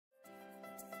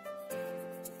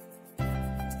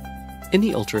In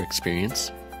the Ultra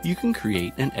experience, you can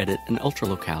create and edit an Ultra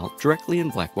locale directly in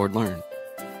Blackboard Learn.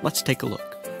 Let's take a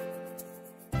look.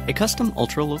 A custom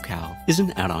Ultra locale is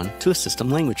an add-on to a system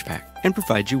language pack and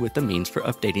provides you with the means for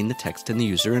updating the text in the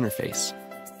user interface.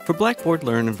 For Blackboard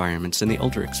Learn environments in the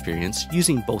Ultra experience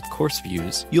using both course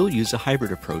views, you'll use a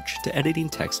hybrid approach to editing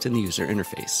text in the user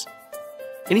interface.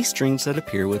 Any strings that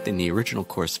appear within the original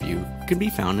course view can be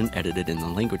found and edited in the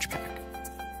language pack.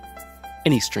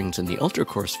 Any strings in the Ultra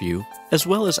course view, as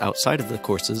well as outside of the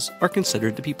courses, are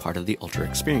considered to be part of the Ultra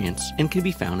experience and can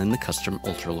be found in the custom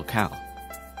Ultra locale.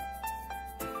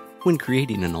 When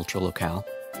creating an Ultra locale,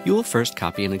 you will first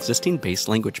copy an existing base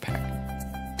language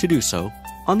pack. To do so,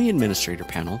 on the Administrator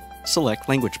panel, select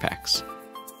Language Packs.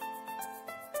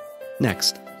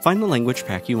 Next, find the language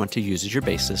pack you want to use as your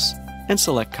basis and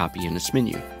select Copy in its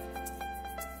menu.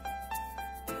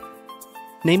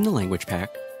 Name the language pack,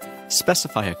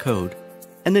 specify a code,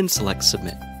 and then select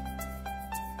Submit.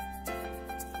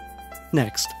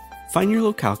 Next, find your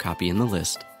locale copy in the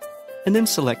list, and then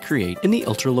select Create in the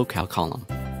Ultra locale column.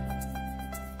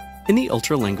 In the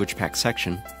Ultra language pack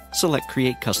section, select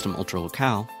Create Custom Ultra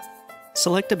locale,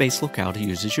 select a base locale to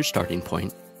use as your starting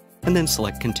point, and then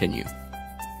select Continue.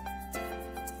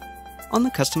 On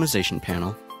the Customization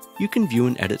panel, you can view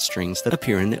and edit strings that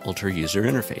appear in the Ultra user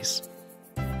interface.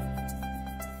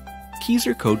 Keys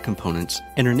are code components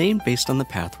and are named based on the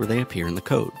path where they appear in the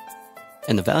code,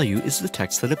 and the value is the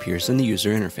text that appears in the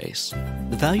user interface.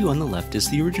 The value on the left is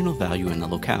the original value in the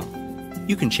locale.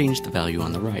 You can change the value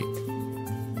on the right.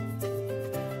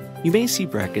 You may see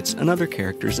brackets and other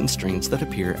characters and strings that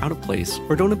appear out of place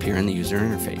or don't appear in the user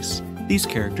interface. These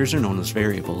characters are known as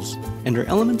variables and are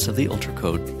elements of the Ultra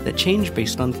code that change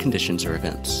based on conditions or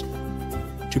events.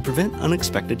 To prevent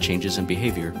unexpected changes in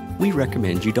behavior, we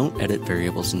recommend you don't edit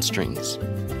variables and strings.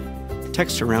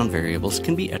 Text around variables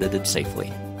can be edited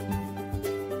safely.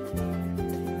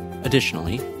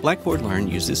 Additionally, Blackboard Learn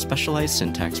uses specialized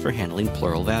syntax for handling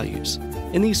plural values.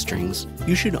 In these strings,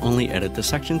 you should only edit the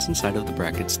sections inside of the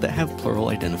brackets that have plural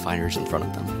identifiers in front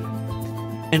of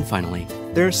them. And finally,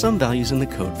 there are some values in the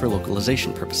code for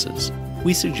localization purposes.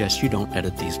 We suggest you don't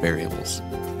edit these variables.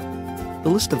 The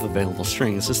list of available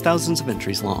strings is thousands of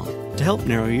entries long. To help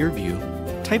narrow your view,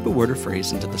 type a word or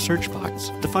phrase into the search box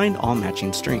to find all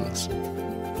matching strings.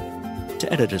 To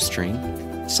edit a string,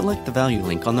 select the value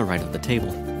link on the right of the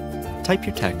table, type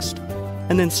your text,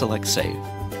 and then select Save.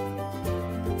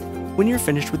 When you're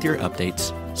finished with your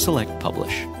updates, select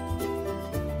Publish.